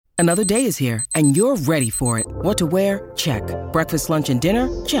Another day is here, and you're ready for it. What to wear? Check. Breakfast, lunch, and dinner?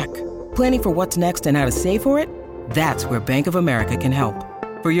 Check. Planning for what's next and how to save for it? That's where Bank of America can help.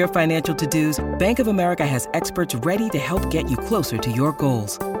 For your financial to-dos, Bank of America has experts ready to help get you closer to your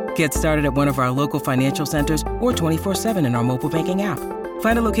goals. Get started at one of our local financial centers or 24/7 in our mobile banking app.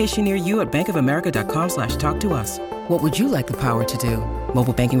 Find a location near you at bankofamerica.com/talktous. What would you like the power to do?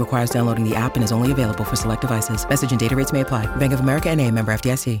 Mobile banking requires downloading the app and is only available for select devices. Message and data rates may apply. Bank of America N.A., member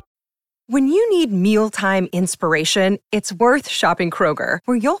FDIC. When you need mealtime inspiration, it's worth shopping Kroger,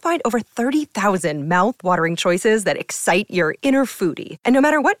 where you'll find over 30,000 mouth-watering choices that excite your inner foodie. And no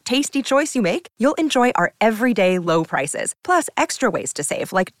matter what tasty choice you make, you'll enjoy our everyday low prices, plus extra ways to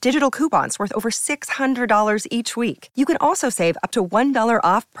save, like digital coupons worth over $600 each week. You can also save up to $1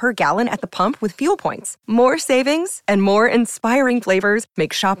 off per gallon at the pump with fuel points. More savings and more inspiring flavors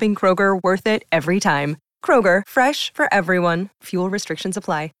make shopping Kroger worth it every time. Kroger, fresh for everyone. Fuel restrictions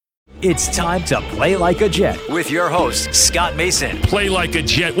apply. It's time to play like a Jet with your host, Scott Mason. Play like a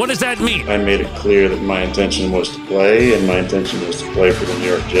Jet. What does that mean? I made it clear that my intention was to play, and my intention was to play for the New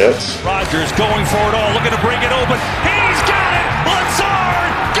York Jets. Rodgers going for it all, looking to bring it open. He's got it!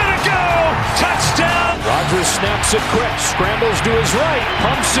 Lazard, gonna go! Touchdown! Rodgers snaps it quick, scrambles to his right,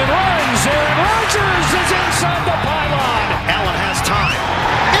 pumps and runs. Aaron Rodgers is inside the pylon. Allen has time.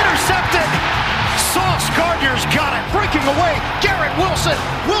 Intercepted! Sauce Gardner's got it. Breaking away. Garrett Wilson.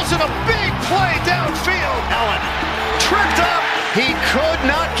 Wilson, a big play downfield. Allen tripped up. He could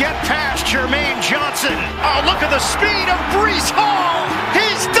not get past Jermaine Johnson. Oh, look at the speed of Breece Hall.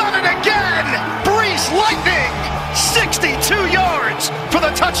 He's done it again. Breece Lightning. 62 yards for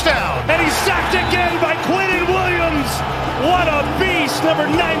the touchdown. And he's sacked again by Quinnen Williams. What a beast, number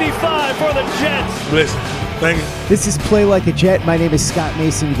 95 for the Jets. Listen. Thank you. This is Play Like a Jet. My name is Scott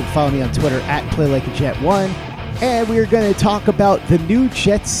Mason. You can follow me on Twitter at PlayLikeAJet1. And we are going to talk about the new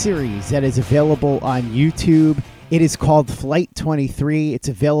Jets series that is available on YouTube. It is called Flight 23. It's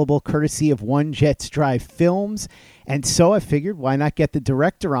available courtesy of One Jets Drive Films. And so I figured, why not get the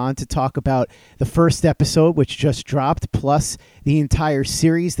director on to talk about the first episode, which just dropped, plus the entire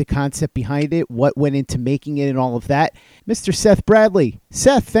series, the concept behind it, what went into making it, and all of that. Mr. Seth Bradley.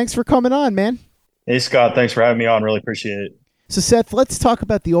 Seth, thanks for coming on, man. Hey, Scott. Thanks for having me on. Really appreciate it. So, Seth, let's talk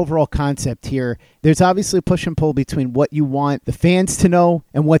about the overall concept here. There's obviously a push and pull between what you want the fans to know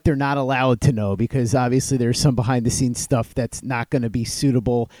and what they're not allowed to know, because obviously there's some behind-the-scenes stuff that's not going to be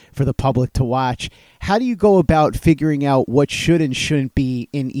suitable for the public to watch. How do you go about figuring out what should and shouldn't be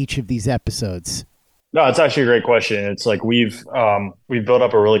in each of these episodes? No, it's actually a great question. It's like we've built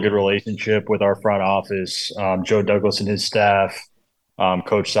up a really good relationship with our front office, Joe Douglas and his staff.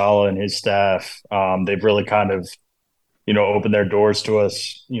 Coach Sala and his staff, they've really kind of, opened their doors to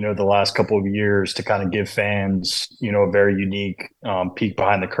us, the last couple of years to kind of give fans, a very unique peek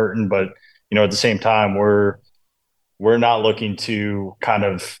behind the curtain. But, at the same time, we're not looking to kind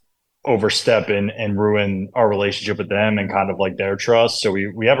of overstep and ruin our relationship with them and kind of like their trust. So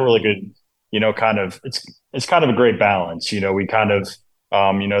we have a really good, it's kind of a great balance. We kind of,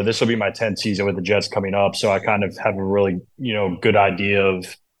 this will be my 10th season with the Jets coming up. So I kind of have a really, good idea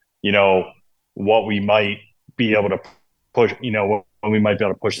of, what we might be able to push, when we might be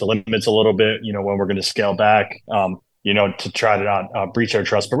able to push the limits a little bit, when we're going to scale back, to try to not breach our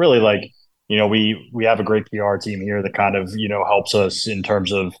trust. But really, we have a great PR team here that kind of, helps us in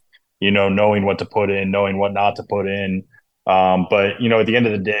terms of, knowing what to put in, knowing what not to put in. But, at the end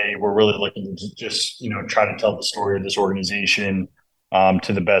of the day, we're really looking to just, try to tell the story of this organization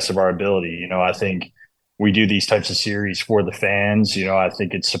to the best of our ability. I think we do these types of series for the fans. I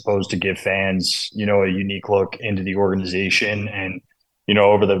think it's supposed to give fans, a unique look into the organization. And,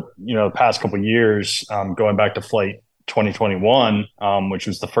 over the past couple of years, going back to Flight 2021, which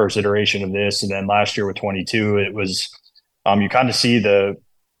was the first iteration of this, and then last year with 22, it was you kind of see the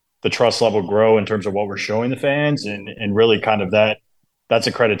trust level grow in terms of what we're showing the fans, and really kind of that's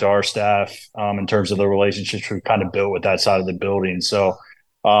a credit to our staff in terms of the relationships we've kind of built with that side of the building. So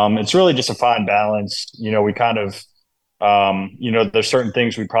it's really just a fine balance. We kind of, there's certain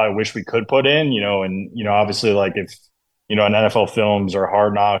things we probably wish we could put in, and, obviously like if, an NFL Films or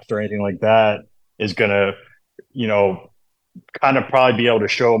Hard Knocks or anything like that is going to, kind of probably be able to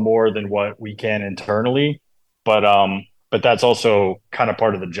show more than what we can internally. But that's also kind of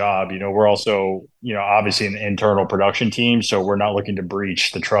part of the job. We're also, obviously an internal production team. So we're not looking to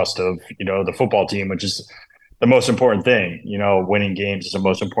breach the trust of, the football team, which is the most important thing. Winning games is the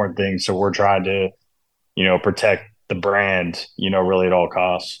most important thing. So we're trying to, protect the brand, really at all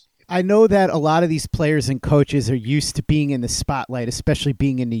costs. I know that a lot of these players and coaches are used to being in the spotlight, especially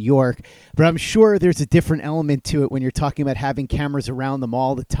being in New York, but I'm sure there's a different element to it when you're talking about having cameras around them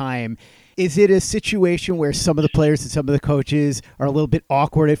all the time. Is it a situation where some of the players and some of the coaches are a little bit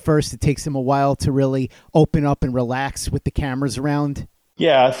awkward at first? It takes them a while to really open up and relax with the cameras around?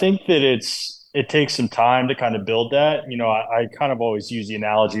 Yeah, I think that it takes some time to kind of build that. I kind of always use the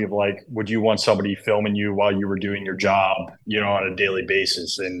analogy of like, would you want somebody filming you while you were doing your job, on a daily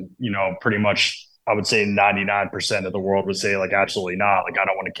basis? And, pretty much I would say 99% of the world would say like, absolutely not. Like, I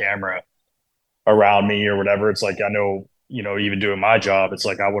don't want a camera around me or whatever. It's like, I know, even doing my job, it's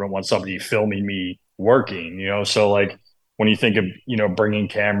like, I wouldn't want somebody filming me working, so like when you think of, bringing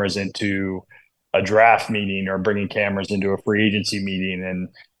cameras into a draft meeting or bringing cameras into a free agency meeting and,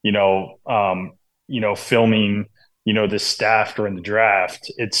 filming, the staff during the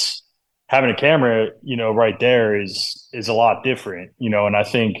draft, it's having a camera, right there is a lot different, and I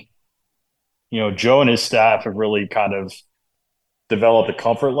think, Joe and his staff have really kind of developed a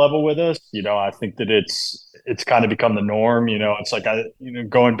comfort level with us. I think that it's kind of become the norm. It's like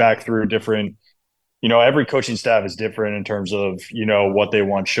going back through different. Every coaching staff is different in terms of what they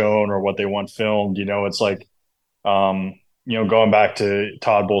want shown or what they want filmed. It's like going back to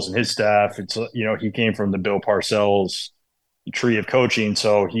Todd Bowles and his staff. It's he came from the Bill Parcells tree of coaching,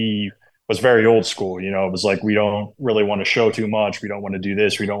 so he was very old school. It was like, we don't really want to show too much. We don't want to do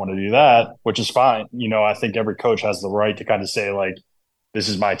this. We don't want to do that, which is fine. I think every coach has the right to kind of say like, this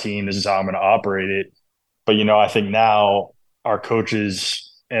is my team. This is how I'm going to operate it. But, I think now our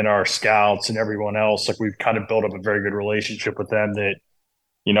coaches and our scouts and everyone else, like we've kind of built up a very good relationship with them that,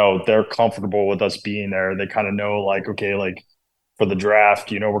 they're comfortable with us being there. They kind of know like, okay, like for the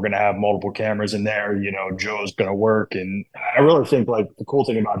draft, we're going to have multiple cameras in there, Joe's going to work. And I really think like the cool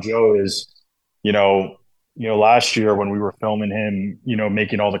thing about Joe is, last year when we were filming him,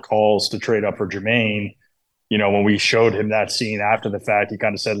 making all the calls to trade up for Jermaine, when we showed him that scene after the fact, he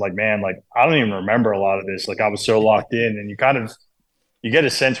kind of said like, man, like, I don't even remember a lot of this. Like I was so locked in, and you get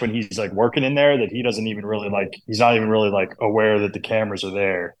a sense when he's like working in there that he doesn't even really like, he's not even really like aware that the cameras are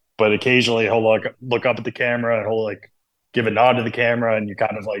there, but occasionally he'll look up at the camera and he'll like give a nod to the camera, and you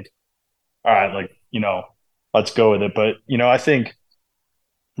kind of like, all right, like, let's go with it. But, I think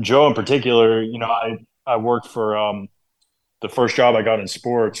Joe in particular, I worked for, the first job I got in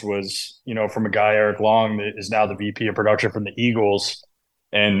sports was, from a guy, Eric Long, that is now the VP of production from the Eagles.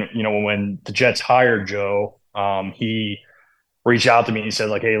 And, when the Jets hired Joe, he reached out to me and he said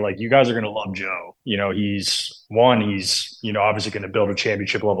like, hey, like you guys are going to love Joe. He's obviously going to build a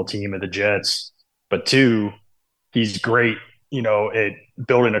championship level team at the Jets, but two, he's great, at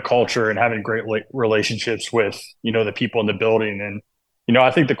building a culture and having great relationships with, the people in the building. And, I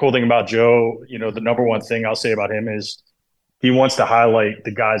think the cool thing about Joe, the number one thing I'll say about him is he wants to highlight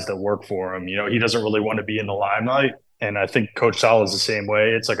the guys that work for him. He doesn't really want to be in the limelight. And I think Coach Sal is the same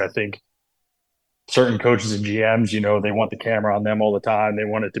way. It's like, I think certain coaches and GMs, they want the camera on them all the time. They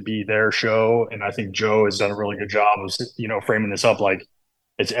want it to be their show. And I think Joe has done a really good job of, framing this up like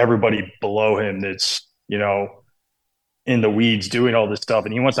it's everybody below him that's, in the weeds doing all this stuff,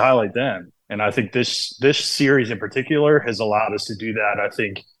 and he wants to highlight them. And I think this series in particular has allowed us to do that. I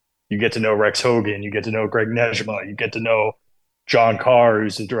think you get to know Rex Hogan, you get to know Greg Nejma, you get to know John Carr,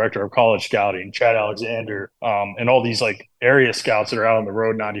 who's the director of college scouting, Chad Alexander, and all these like area scouts that are out on the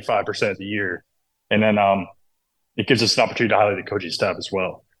road 95% of the year. And then it gives us an opportunity to highlight the coaching staff as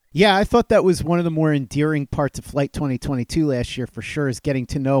well. Yeah, I thought that was one of the more endearing parts of Flight 2022 last year for sure, is getting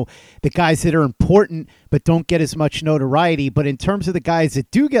to know the guys that are important but don't get as much notoriety. But in terms of the guys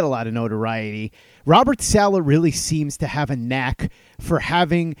that do get a lot of notoriety, Robert Saleh really seems to have a knack for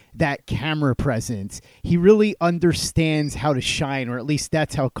having that camera presence. He really understands how to shine, or at least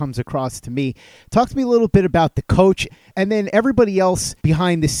that's how it comes across to me. Talk to me a little bit about the coach and then everybody else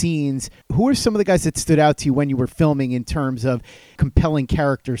behind the scenes. Who are some of the guys that stood out to you when you were filming in terms of compelling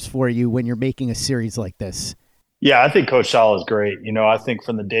characters for you when you're making a series like this? Yeah, I think Coach Sal is great. I think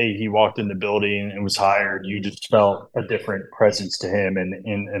from the day he walked in the building and was hired, you just felt a different presence to him and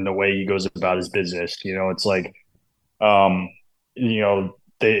in the way he goes about his business. It's like,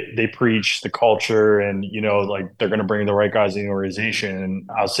 they preach the culture and, like they're going to bring the right guys in the organization. And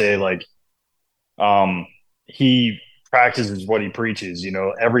I'll say like, he practices what he preaches.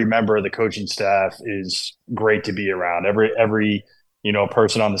 Every member of the coaching staff is great to be around. Every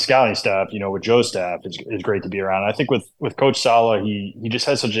person on the scouting staff, with Joe's staff is great to be around. I think with Coach Saleh, he just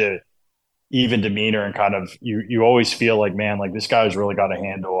has such a even demeanor and kind of, you always feel like, man, like this guy's really got a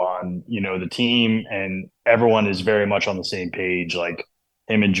handle on, the team, and everyone is very much on the same page. Like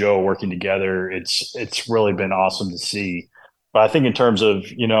him and Joe working together, it's really been awesome to see. But I think in terms of,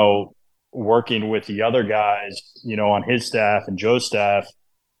 working with the other guys, on his staff and Joe's staff,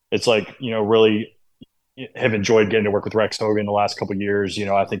 it's like, really have enjoyed getting to work with Rex Hogan the last couple of years.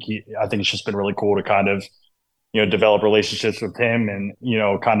 I think it's just been really cool to kind of, develop relationships with him and,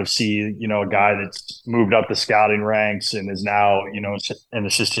 kind of see, a guy that's moved up the scouting ranks and is now, an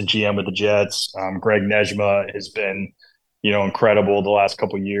assistant GM with the Jets. Greg Nejma has been, incredible the last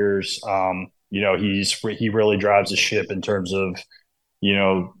couple of years. He really drives the ship in terms of,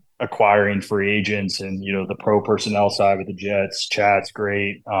 acquiring free agents and, the pro personnel side with the Jets. Chad's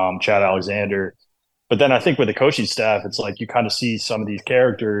great. Chad Alexander. But then I think with the coaching staff, it's like you kind of see some of these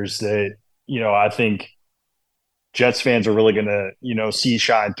characters that, I think Jets fans are really going to, see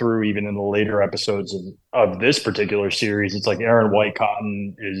shine through even in the later episodes of this particular series. It's like Aaron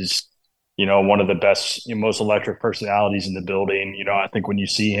White-Cotton is, one of the best, most electric personalities in the building. I think when you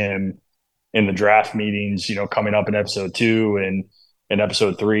see him in the draft meetings, coming up in episode 2 and in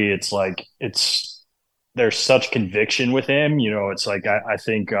episode 3, it's like, there's such conviction with him. It's like, I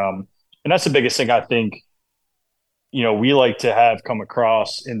think, and that's the biggest thing I think, we like to have come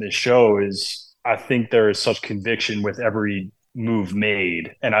across in this show is I think there is such conviction with every move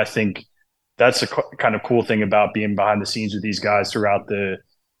made. And I think that's a kind of cool thing about being behind the scenes with these guys throughout the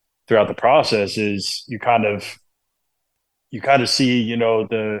process is you kind of see,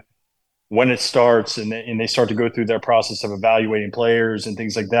 when it starts and they start to go through their process of evaluating players and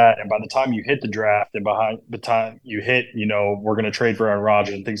things like that. And by the time you hit the draft and behind the time you hit, we're going to trade for Aaron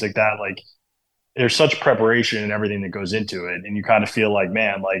Rodgers and things like that, like there's such preparation and everything that goes into it. And you kind of feel like,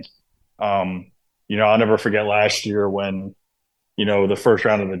 man, like, I'll never forget last year when, the first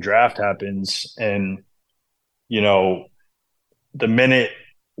round of the draft happens and, the minute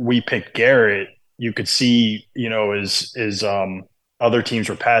we picked Garrett, you could see, as other teams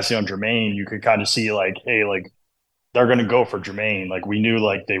were passing on Jermaine, you could kind of see like, hey, like they're going to go for Jermaine. Like we knew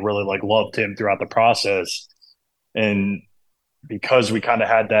like they really like loved him throughout the process. And because we kind of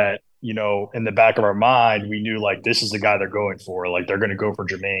had that, in the back of our mind, we knew like this is the guy they're going for. Like they're going to go for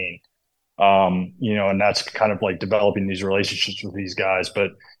Jermaine. And that's kind of like developing these relationships with these guys. But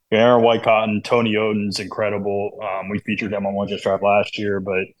Aaron White-Cotton, Tony Oden's incredible. We featured him on One Just Drive last year,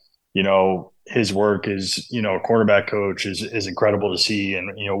 but his work is, a quarterback coach is incredible to see,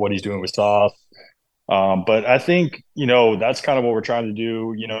 and what he's doing with Sauce. But I think that's kind of what we're trying to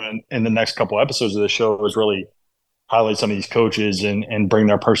do. In the next couple episodes of the show is really highlight some of these coaches and bring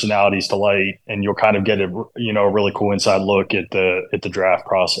their personalities to light, and you'll kind of get a really cool inside look at the draft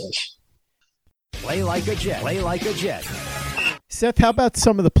process. Play like a Jet. Play like a Jet. Seth, how about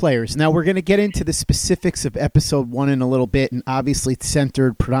some of the players? Now, we're going to get into the specifics of episode 1 in a little bit, and obviously it's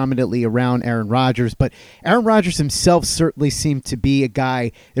centered predominantly around Aaron Rodgers, but Aaron Rodgers himself certainly seemed to be a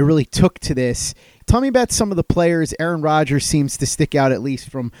guy that really took to this. Tell me about some of the players. Aaron Rodgers seems to stick out, at least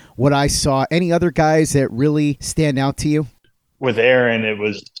from what I saw. Any other guys that really stand out to you? With Aaron, it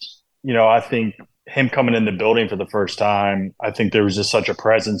was, I think him coming in the building for the first time, I think there was just such a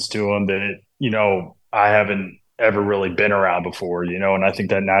presence to him that, I haven't ever really been around before, and I think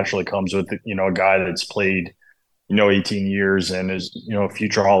that naturally comes with, a guy that's played, 18 years and is, a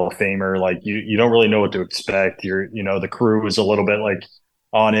future Hall of Famer. Like you don't really know what to expect. The crew is a little bit like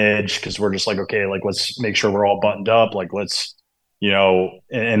on edge because we're just like, okay, like let's make sure we're all buttoned up. Like let's,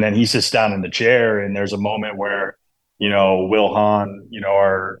 and then he sits down in the chair and there's a moment where, Will Hahn,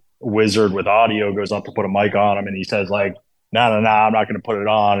 our wizard with audio goes up to put a mic on him and he says like, no, I'm not going to put it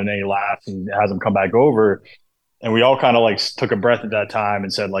on. And then he laughs and has him come back over. And we all kind of like took a breath at that time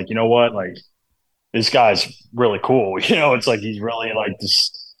and said like, you know what, like this guy's really cool. It's like, he's really like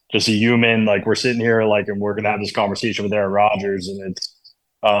just a human. Like we're sitting here like, and we're going to have this conversation with Aaron Rodgers. And it's,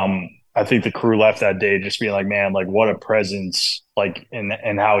 I think the crew left that day just being like, man, like what a presence, like,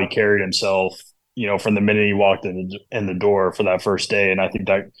 and how he carried himself, from the minute he walked in the door for that first day. And I think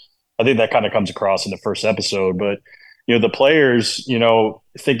that kind of comes across in the first episode, but, the players,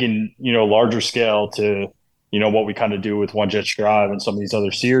 thinking, larger scale to, what we kind of do with One Jet Drive and some of these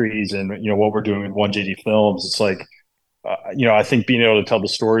other series and, what we're doing with One JD Films. It's like, I think being able to tell the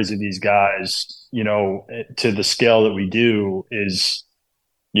stories of these guys, to the scale that we do is,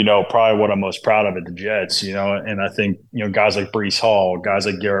 probably what I'm most proud of at the Jets, and I think, guys like Breece Hall, guys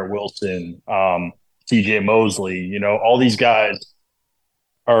like Garrett Wilson, TJ Mosley, all these guys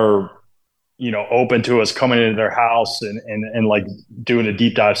are, open to us coming into their house and like doing a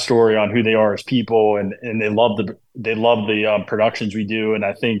deep dive story on who they are as people. And they love the productions we do. And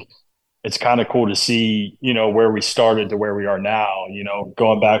I think it's kind of cool to see, where we started to where we are now,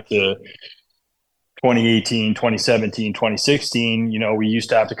 going back to 2018, 2017, 2016, we used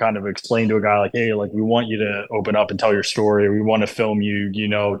to have to kind of explain to a guy like, hey, like we want you to open up and tell your story. We want to film you,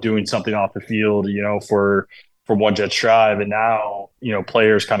 doing something off the field, for One Jets Drive. And now,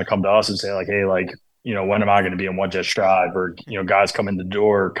 players kind of come to us and say like, hey, like, when am I going to be in One Jets Drive? Or, guys come in the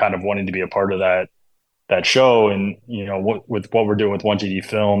door kind of wanting to be a part of that show. And, with what we're doing with 1GD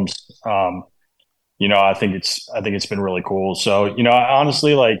Films, I think it's been really cool. So,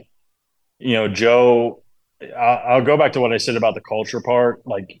 honestly, like, Joe, I'll go back to what I said about the culture part.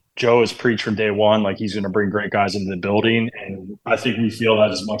 Like Joe has preached from day one, like he's going to bring great guys into the building. And I think we feel that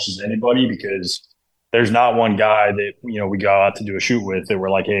as much as anybody, because there's not one guy that, we go out to do a shoot with that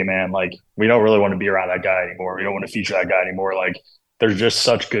we're like, hey man, like we don't really want to be around that guy anymore. We don't want to feature that guy anymore. Like there's just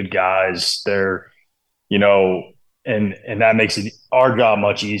such good guys there, and that makes our job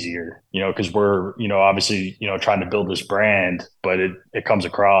much easier, because we're, obviously, trying to build this brand, but it comes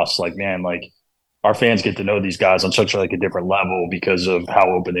across like, man, like our fans get to know these guys on such like a different level because of how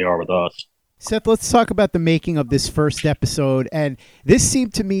open they are with us. Seth, let's talk about the making of this first episode. And this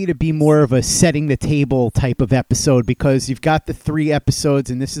seemed to me to be more of a setting the table type of episode, because you've got the 3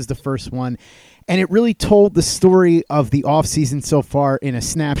 episodes and this is the first one. And it really told the story of the offseason so far in a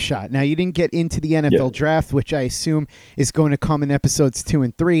snapshot. Now, you didn't get into the NFL draft, which I assume is going to come in episodes 2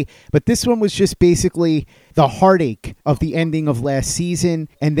 and 3. But this one was just basically the heartache of the ending of last season,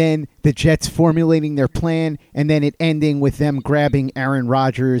 and then the Jets formulating their plan, and then it ending with them grabbing Aaron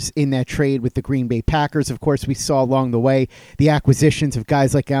Rodgers in that trade with the Green Bay Packers. Of course, we saw along the way the acquisitions of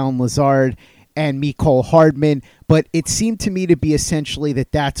guys like Alan Lazard and Mecole Hardman, but it seemed to me to be essentially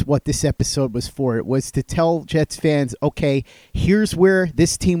that's what this episode was for. It was to tell Jets fans, okay, here's where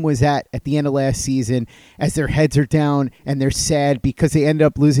this team was at the end of last season, as their heads are down and they're sad because they ended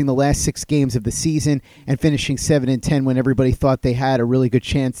up losing the last 6 games of the season and finishing 7-10 when everybody thought they had a really good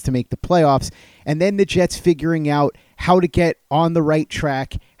chance to make the playoffs. And then the Jets figuring out how to get on the right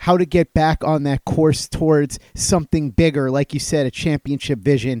track, how to get back on that course towards something bigger, like you said, a championship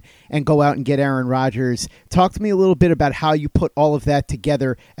vision, and go out and get Aaron Rodgers. Talk to me a little bit about how you put all of that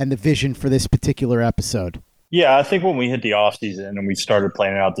together and the vision for this particular episode. Yeah, I think when we hit the offseason and we started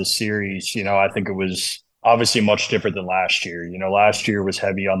planning out this series, I think it was obviously much different than last year. Last year was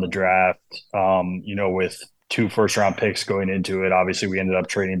heavy on the draft, with 2 first-round picks going into it. Obviously, we ended up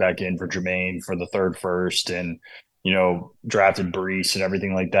trading back in for Jermaine for the 3rd first and, drafted Brees and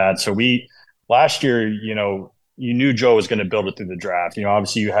everything like that. So last year, you knew Joe was going to build it through the draft.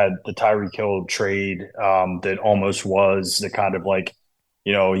 Obviously you had the Tyreek Hill trade that almost was the kind of like,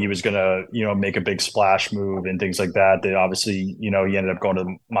 he was going to, make a big splash move and things like that. That obviously, he ended up going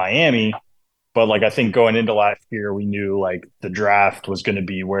to Miami. But like, I think going into last year, we knew like the draft was going to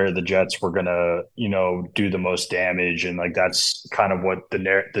be where the Jets were going to, do the most damage. And like, that's kind of what the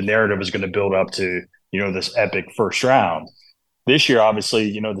narrative is going to build up to, this epic first round. This year,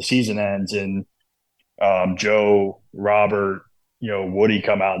 obviously, the season ends and Joe, Robert, Woody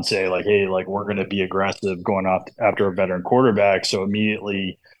come out and say like, hey, like we're going to be aggressive going after a veteran quarterback. So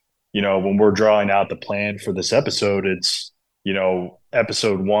immediately, when we're drawing out the plan for this episode, it's,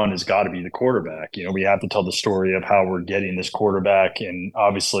 episode 1 has got to be the quarterback. We have to tell the story of how we're getting this quarterback. And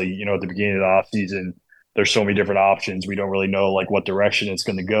obviously, at the beginning of the offseason, there's so many different options. We don't really know like what direction it's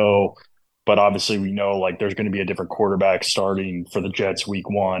going to go. But obviously we know like there's going to be a different quarterback starting for the Jets week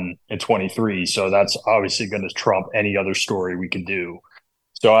 1 and 23. So that's obviously going to trump any other story we can do.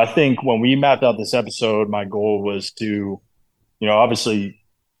 So I think when we mapped out this episode, my goal was to, obviously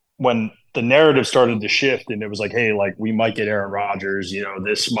when the narrative started to shift and it was like, hey, like we might get Aaron Rodgers,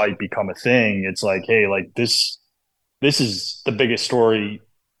 this might become a thing. It's like, hey, like this is the biggest story,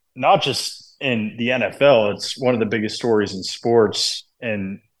 not just in the NFL. It's one of the biggest stories in sports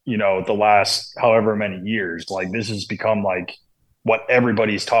and, the last however many years. Like this has become like what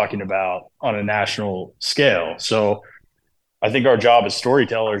everybody's talking about on a national scale. So I think our job as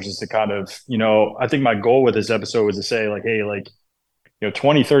storytellers is to kind of, I think my goal with this episode was to say like, hey, like,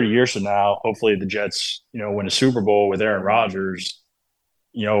 20, 30 years from now, hopefully the Jets, win a Super Bowl with Aaron Rodgers.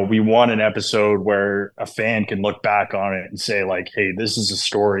 We want an episode where a fan can look back on it and say like, hey, this is a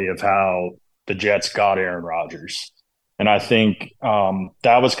story of how the Jets got Aaron Rodgers. And I think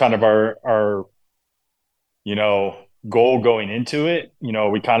that was kind of our goal going into it.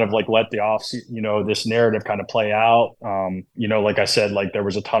 We kind of like let the this narrative kind of play out. Like I said, like there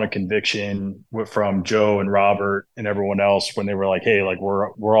was a ton of conviction from Joe and Robert and everyone else when they were like, hey, like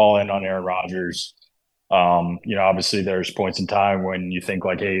we're all in on Aaron Rodgers. Obviously there's points in time when you think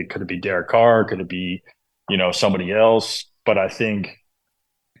like, hey, could it be Derek Carr? Could it be, somebody else? But I think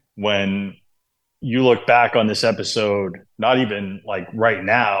when you look back on this episode, not even like right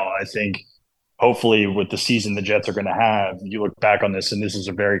now, I think hopefully with the season the Jets are going to have, you look back on this and this is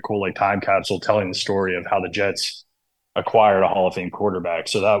a very cool like time capsule telling the story of how the Jets acquired a Hall of Fame quarterback.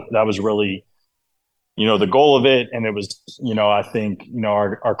 So that was really, the goal of it. And it was, I think,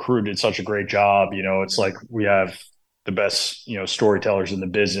 our crew did such a great job. It's like we have the best, storytellers in the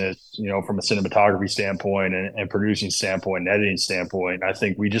business, from a cinematography standpoint and producing standpoint and editing standpoint. I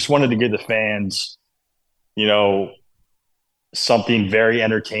think we just wanted to give the fans, something very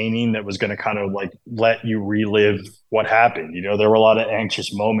entertaining that was going to kind of like let you relive what happened. There were a lot of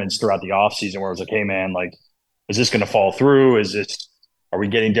anxious moments throughout the offseason where I was like, hey man, like, is this going to fall through? Are we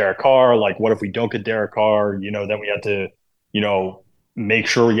getting Derek Carr? Like, what if we don't get Derek Carr? Then we have to, make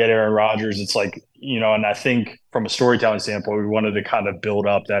sure we get Aaron Rodgers. It's like, and I think from a storytelling standpoint, we wanted to kind of build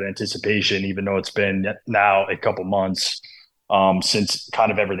up that anticipation, even though it's been now a couple months since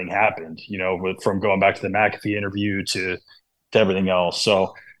kind of everything happened, from going back to the McAfee interview to everything else.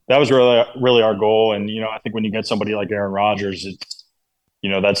 So that was really our goal. And, I think when you get somebody like Aaron Rodgers, it's,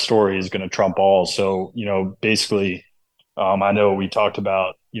 that story is going to trump all. So, basically, I know we talked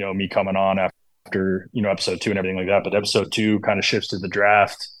about, me coming on after, episode 2 and everything like that, but episode 2 kind of shifts to the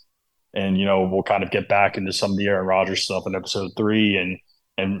draft and, we'll kind of get back into some of the Aaron Rodgers stuff in episode 3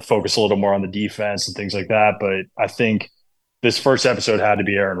 and focus a little more on the defense and things like that. But I think this first episode had to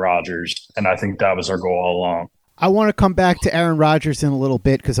be Aaron Rodgers. And I think that was our goal all along. I want to come back to Aaron Rodgers in a little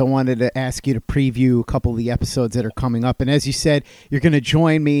bit because I wanted to ask you to preview a couple of the episodes that are coming up. And as you said, you're going to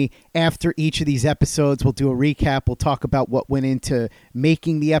join me after each of these episodes. We'll do a recap. We'll talk about what went into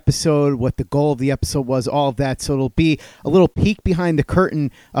making the episode, what the goal of the episode was, all of that. So it'll be a little peek behind the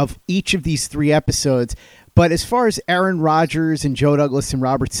curtain of each of these 3 episodes. But as far as Aaron Rodgers and Joe Douglas and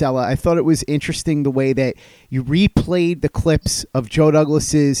Robert Saleh, I thought it was interesting the way that you replayed the clips of Joe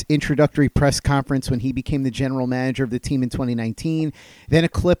Douglas's introductory press conference when he became the general manager of the team in 2019. Then a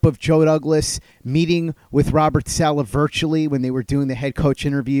clip of Joe Douglas meeting with Robert Saleh virtually when they were doing the head coach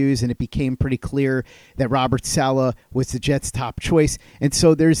interviews, and it became pretty clear that Robert Saleh was the Jets' top choice. And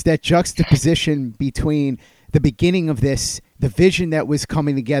so there's that juxtaposition between the beginning of this, the vision that was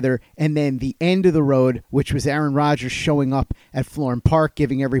coming together, and then the end of the road, which was Aaron Rodgers showing up at Florham Park,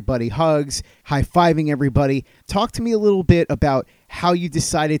 giving everybody hugs, high-fiving everybody. Talk to me a little bit about how you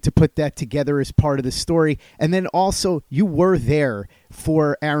decided to put that together as part of the story. And then also, you were there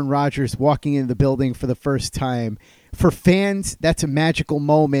for Aaron Rodgers walking into the building for the first time. For fans, that's a magical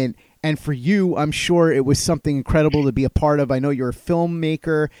moment. And for you, I'm sure it was something incredible to be a part of. I know you're a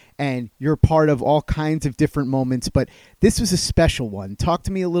filmmaker and you're part of all kinds of different moments, but this was a special one. Talk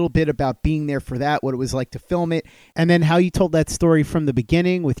to me a little bit about being there for that, what it was like to film it, and then how you told that story from the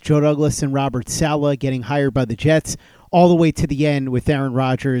beginning with Joe Douglas and Robert Saleh getting hired by the Jets, all the way to the end with Aaron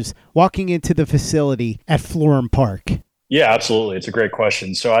Rodgers walking into the facility at Florham Park. Yeah, absolutely. It's a great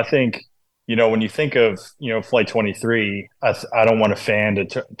question. So I think, when you think of, Flight 23, I don't want a fan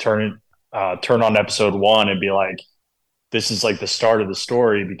to turn on episode 1 and be like, this is like the start of the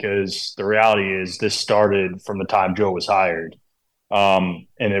story, because the reality is this started from the time Joe was hired. And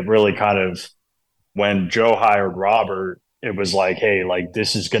it really kind of, when Joe hired Robert, it was like, hey, like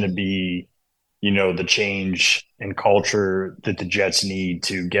this is going to be, the change in culture that the Jets need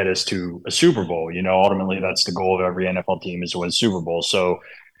to get us to a Super Bowl. Ultimately that's the goal of every NFL team, is to win Super Bowl. So,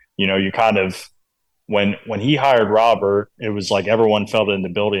 you kind of, when he hired Robert, it was like everyone felt it in the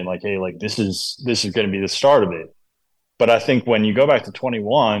building, like, hey, like this is going to be the start of it. But I think when you go back to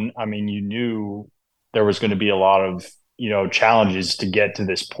 21, I mean, you knew there was going to be a lot of, challenges to get to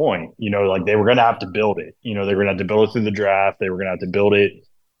this point. Like they were going to have to build it. They were going to have to build it through the draft. They were going to have to build it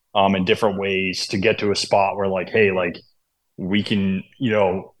in different ways to get to a spot where like, hey, like we can,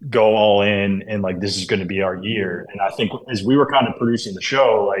 go all in and like this is going to be our year. And I think as we were kind of producing the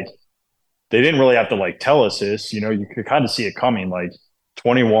show, like they didn't really have to like tell us this, you could kind of see it coming. Like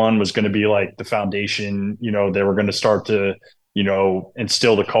 21 was going to be like the foundation, they were going to start to,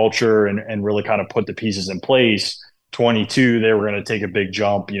 instill the culture and really kind of put the pieces in place. 22, they were going to take a big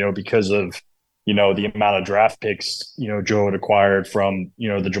jump, because of, the amount of draft picks, Joe had acquired from,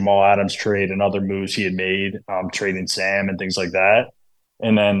 the Jamal Adams trade and other moves he had made, trading Sam and things like that.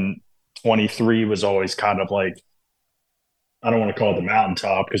 And then 23 was always kind of like, I don't want to call it the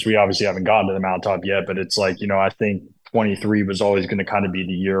mountaintop because we obviously haven't gotten to the mountaintop yet, but it's like, I think 23 was always going to kind of be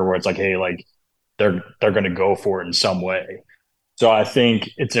the year where it's like, hey, like they're going to go for it in some way. So I think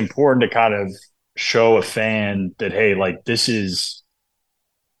it's important to kind of show a fan that, hey, like this is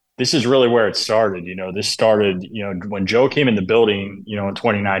really where it started. This started, when Joe came in the building, in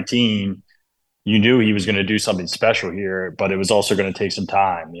 2019, you knew he was going to do something special here, but it was also going to take some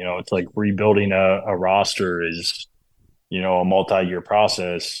time. It's like rebuilding a roster is, a multi-year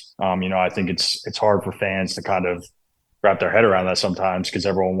process. I think it's hard for fans to kind of wrap their head around that sometimes because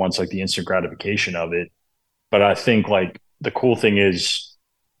everyone wants like the instant gratification of it. But I think like the cool thing is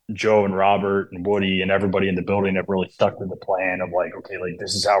Joe and Robert and Woody and everybody in the building have really stuck to the plan of like, okay, like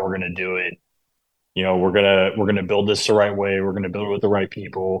this is how we're going to do it. We're gonna build this the right way. We're gonna build it with the right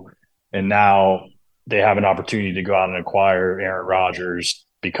people. And now they have an opportunity to go out and acquire Aaron Rodgers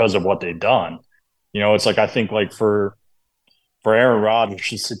because of what they've done. It's like I think like for Aaron Rodgers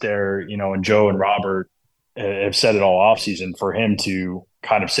to sit there, and Joe and Robert have said it all offseason, for him to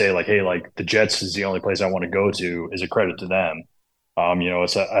kind of say like, hey, like the Jets is the only place I want to go to is a credit to them. I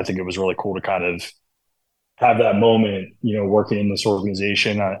think it was really cool to kind of have that moment, working in this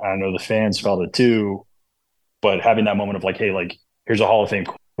organization. I know the fans felt it too, but having that moment of like, hey, like here's a Hall of Fame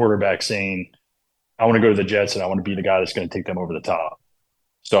quarterback saying, I want to go to the Jets and I want to be the guy that's going to take them over the top.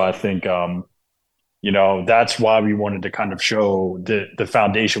 So I think, that's why we wanted to kind of show that the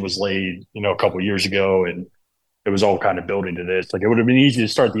foundation was laid, a couple of years ago, and it was all kind of building to this. Like it would have been easy to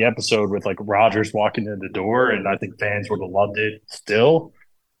start the episode with like Rodgers walking in the door, and I think fans would have loved it still.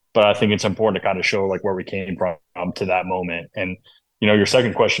 But I think it's important to kind of show like where we came from to that moment. And, your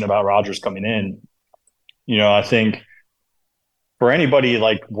second question about Rodgers coming in, I think for anybody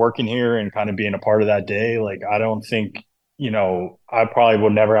like working here and kind of being a part of that day, like I don't think, I probably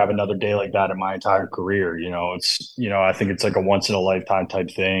would never have another day like that in my entire career. I think it's like a once in a lifetime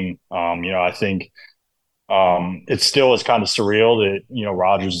type thing. I think it still is kind of surreal that,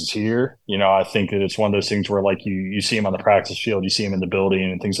 Rodgers is here. I think that it's one of those things where like you see him on the practice field, you see him in the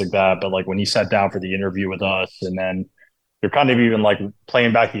building and things like that. But like when he sat down for the interview with us, and then you're kind of even like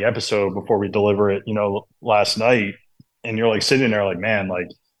playing back the episode before we deliver it, last night, and you're like sitting there like, man, like,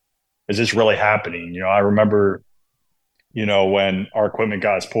 is this really happening? I remember, when our equipment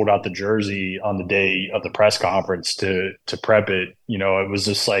guys pulled out the jersey on the day of the press conference to prep it, it was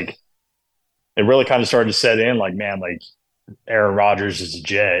just like, it really kind of started to set in like, man, like Aaron Rodgers is a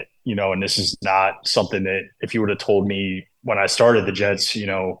Jet, and this is not something that if you would have told me when I started the Jets,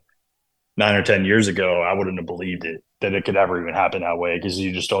 9 or 10 years ago, I wouldn't have believed it, that it could ever even happen that way. Cause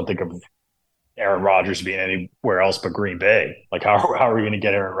you just don't think of Aaron Rodgers being anywhere else but Green Bay. Like how are we going to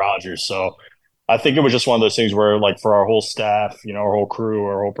get Aaron Rodgers? So I think it was just one of those things where like for our whole staff, our whole crew,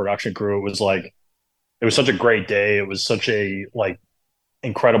 our whole production crew, it was such a great day. It was such a like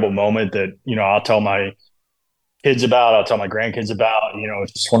incredible moment that, I'll tell my kids about, I'll tell my grandkids about,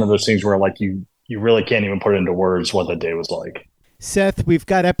 it's just one of those things where like you really can't even put it into words what that day was like. Seth, we've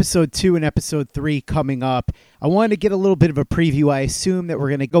got episode 2 and episode 3 coming up. I wanted to get a little bit of a preview. I assume that we're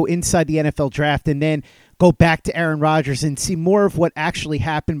going to go inside the NFL draft and then go back to Aaron Rodgers and see more of what actually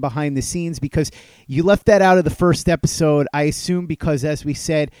happened behind the scenes, because you left that out of the first episode, I assume because, as we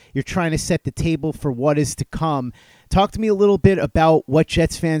said, you're trying to set the table for what is to come. Talk to me a little bit about what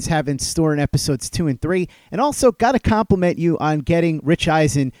Jets fans have in store in episodes 2 and 3. And also, got to compliment you on getting Rich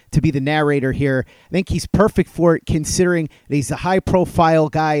Eisen to be the narrator here. I think he's perfect for it, considering that he's a high-profile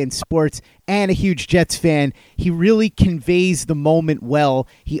guy in sports and a huge Jets fan. He really conveys the moment well.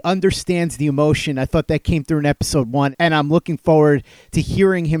 He understands the emotion. I thought that came through in episode 1, and I'm looking forward to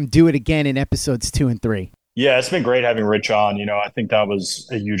hearing him do it again in episodes 2 and 3. Yeah, it's been great having Rich on. I think that was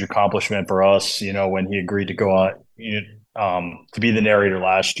a huge accomplishment for us, when he agreed to go on, to be the narrator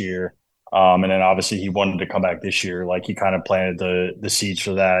last year. And then obviously he wanted to come back this year. Like he kind of planted the seeds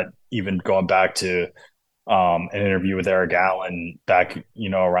for that, even going back to an interview with Eric Allen back,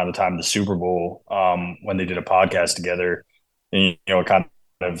 around the time of the Super Bowl, when they did a podcast together. And, kind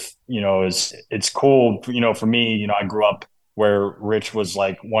of, it's cool, for me, I grew up where Rich was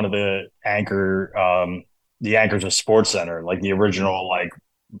like one of the anchors of SportsCenter, like the original, like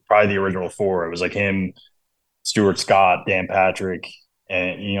probably the original 4. It was like him, Stuart Scott, Dan Patrick,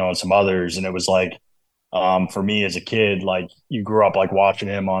 and and some others. And it was like, for me as a kid, like you grew up like watching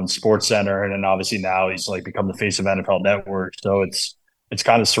him on SportsCenter, and then obviously now he's like become the face of NFL Network. So it's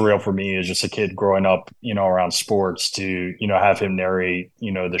kind of surreal for me as just a kid growing up, around sports to have him narrate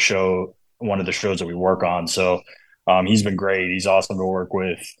the show, one of the shows that we work on. So he's been great. He's awesome to work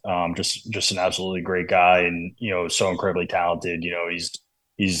with. Just an absolutely great guy, and so incredibly talented.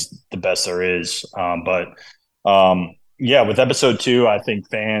 He's the best there is. Yeah, with episode 2, I think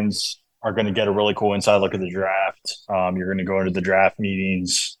fans are going to get a really cool inside look at the draft. You're going to go into the draft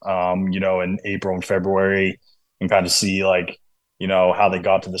meetings, in April and February, and kind of see like, how they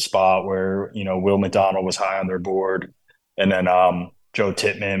got to the spot where, Will McDonald was high on their board. And then Joe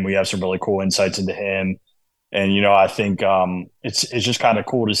Tippmann, we have some really cool insights into him. And, I think it's just kind of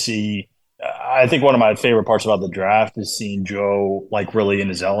cool to see. I think one of my favorite parts about the draft is seeing Joe like really in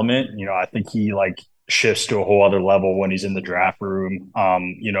his element. I think he like shifts to a whole other level when he's in the draft room.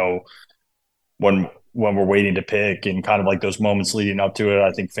 When we're waiting to pick and kind of like those moments leading up to it,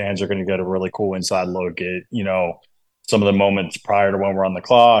 I think fans are going to get a really cool inside look at, some of the moments prior to when we're on the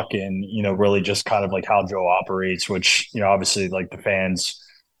clock and, really just kind of like how Joe operates, which, obviously like the fans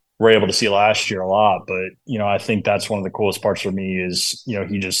were able to see last year a lot. But, I think that's one of the coolest parts for me is,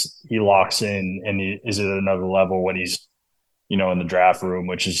 he locks in and he is at another level when he's, in the draft room,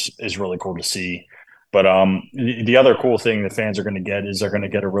 which is really cool to see. But the other cool thing the fans are going to get is they're going to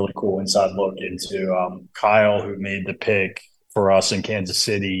get a really cool inside look into Kyle, who made the pick for us in Kansas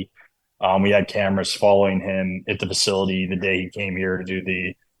City. We had cameras following him at the facility the day he came here to do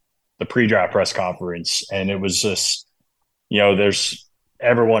the pre-draft press conference. And it was just, there's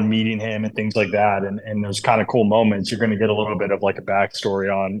everyone meeting him and things like that. And those kind of cool moments, you're going to get a little bit of like a backstory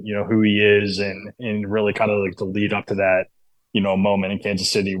on, who he is and really kind of like the lead up to that, moment in Kansas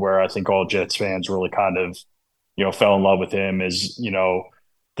City where I think all Jets fans really kind of, fell in love with him as,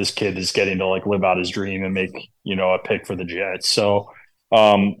 this kid is getting to like live out his dream and make, a pick for the Jets. So,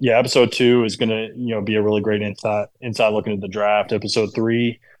 episode 2 is going to, be a really great inside looking at the draft. Episode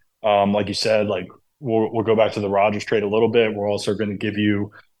 3, like you said, like we'll go back to the Rodgers trade a little bit. We're also going to give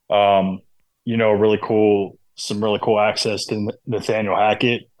you, some really cool access to Nathaniel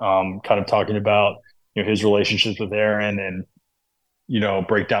Hackett, kind of talking about, his relationships with Aaron and,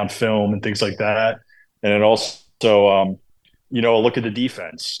 break down film and things like that. And it also, a look at the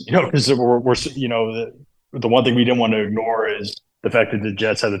defense, because we're the one thing we didn't want to ignore is the fact that the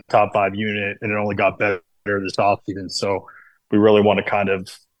Jets had the top 5 unit and it only got better this offseason. So we really want to kind of,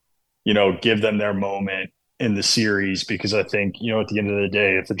 give them their moment in the series because I think, at the end of the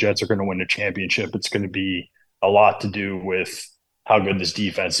day, if the Jets are going to win a championship, it's going to be a lot to do with how good this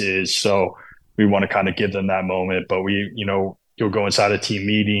defense is. So we want to kind of give them that moment, but you'll go inside a team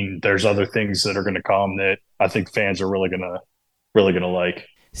meeting. There's other things that are going to come that I think fans are really going to like.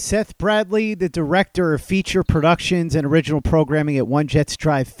 Seth Bradley, the director of feature productions and original programming at One Jets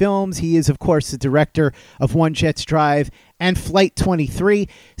Drive Films. He is, of course, the director of One Jets Drive and Flight 23.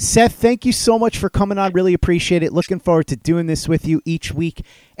 Seth, thank you so much for coming on. Really appreciate it. Looking forward to doing this with you each week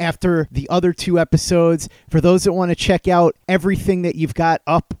after the other 2 episodes. For those that want to check out everything that you've got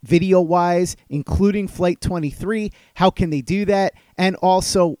up video-wise, including Flight 23, how can they do that? And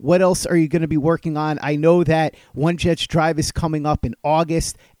also, what else are you going to be working on? I know that One Jets Drive is coming up in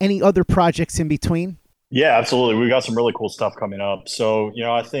August. Any other projects in between? Yeah, absolutely. We got some really cool stuff coming up. So,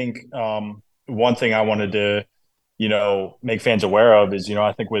 I think one thing I wanted to, make fans aware of is,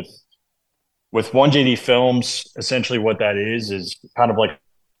 I think with 1JD Films, essentially what that is kind of like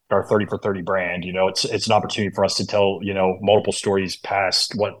our 30 for 30 brand. It's an opportunity for us to tell, multiple stories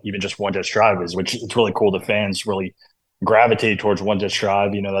past what even just One Jets Drive is, which it's really cool. The fans really gravitate towards One Jets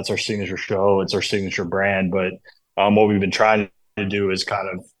Drive. That's our signature show. It's our signature brand. But what we've been trying to do is kind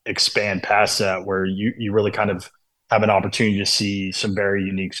of expand past that where you really kind of have an opportunity to see some very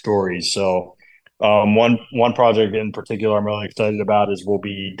unique stories. So one project in particular I'm really excited about is we'll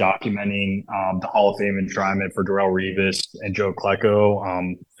be documenting the Hall of Fame enshrinement for Darrelle Revis and Joe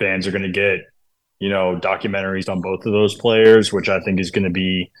Klecko. Fans are going to get, documentaries on both of those players, which I think is going to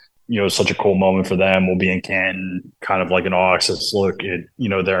be, such a cool moment for them. We'll be in Canton, kind of like an all-access look at,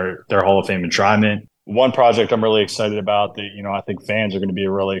 their Hall of Fame enshrinement. One project I'm really excited about that, I think fans are going to be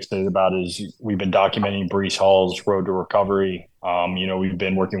really excited about is we've been documenting Breece Hall's road to recovery. We've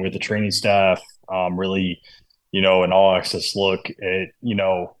been working with the training staff, really, an all-access look at,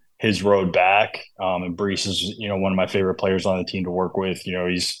 his road back. And Breece is, one of my favorite players on the team to work with.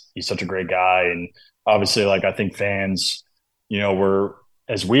 He's such a great guy. And obviously, like, I think fans,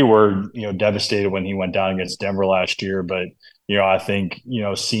 we were devastated when he went down against Denver last year. But, I think,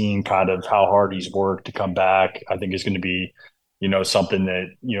 seeing kind of how hard he's worked to come back, I think is going to be, something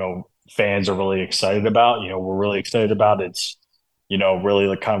that, fans are really excited about. We're really excited about. It's, really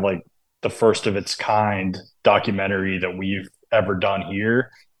like kind of like the first of its kind documentary that we've ever done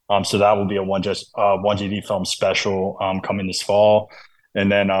here. So that will be a One JD Film special coming this fall. And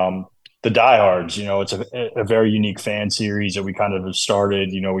then the Diehards, it's a very unique fan series that we kind of have started.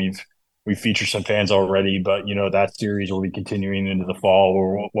 We've featured some fans already, but that series will be continuing into the fall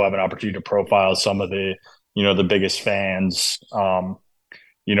where we'll have an opportunity to profile some of the the biggest fans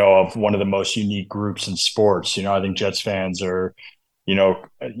of one of the most unique groups in sports. I think Jets fans are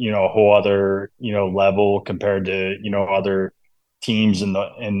a whole other level compared to other teams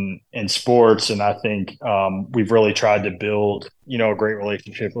in sports. And I think we've really tried to build a great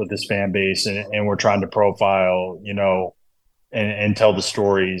relationship with this fan base, and we're trying to profile and tell the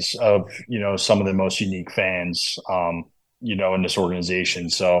stories of some of the most unique fans in this organization.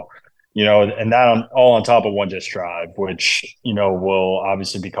 So and that all on top of One Just Drive, which, will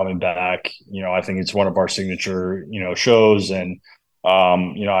obviously be coming back. I think it's one of our signature, shows. And,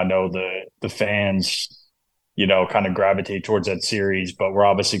 I know the fans, kind of gravitate towards that series, but we're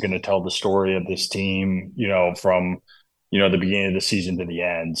obviously going to tell the story of this team, from, the beginning of the season to the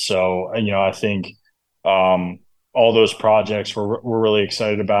end. So, I think, all those projects we're really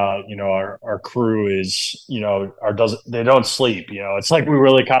excited about. Our crew is, they don't sleep. It's like we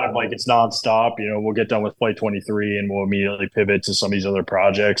really kind of like it's nonstop. We'll get done with Flight 23 and we'll immediately pivot to some of these other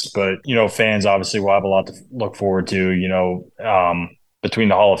projects. But, fans obviously will have a lot to look forward to, between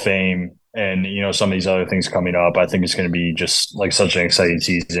the Hall of Fame and, some of these other things coming up. I think it's going to be just like such an exciting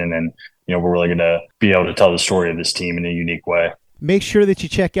season. And, we're really going to be able to tell the story of this team in a unique way. Make sure that you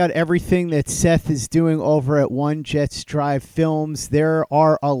check out everything that Seth is doing over at One Jets Drive Films. There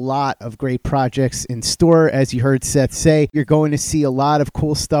are a lot of great projects in store. As you heard Seth say, you're going to see a lot of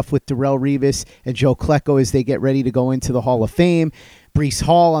cool stuff with Darrelle Revis and Joe Klecko as they get ready to go into the Hall of Fame. Breece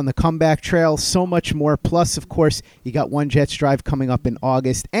Hall on the comeback trail, so much more. Plus, of course, you got One Jets Drive coming up in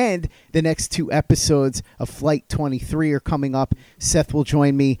August, and the next 2 episodes of Flight 23 are coming up. Seth will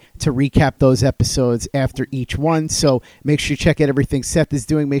join me to recap those episodes after each one, so make sure you check out everything Seth is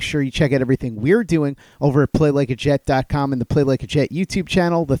doing. Make sure you check out everything we're doing over at PlayLikeAJet.com and the Play Like a Jet YouTube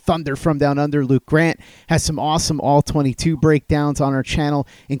channel. The Thunder from Down Under, Luke Grant, has some awesome All-22 breakdowns on our channel,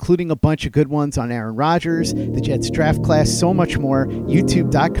 including a bunch of good ones on Aaron Rodgers, the Jets draft class, so much more.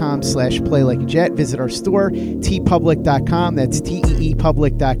 YouTube.com/PlayLikeAJet. Visit our store, tpublic.com. That's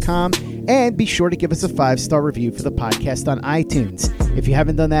teepublic.com. And be sure to give us a 5-star review for the podcast on iTunes if you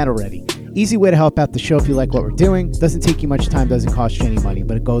haven't done that already. Easy way to help out the show if you like what we're doing. Doesn't take you much time, doesn't cost you any money,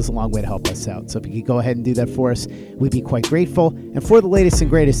 but it goes a long way to help us out. So if you could go ahead and do that for us, we'd be quite grateful. And for the latest and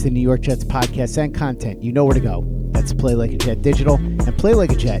greatest in New York Jets podcasts and content, you know where to go. That's Play Like a Jet Digital and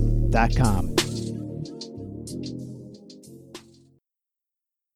PlayLikeAJet.com.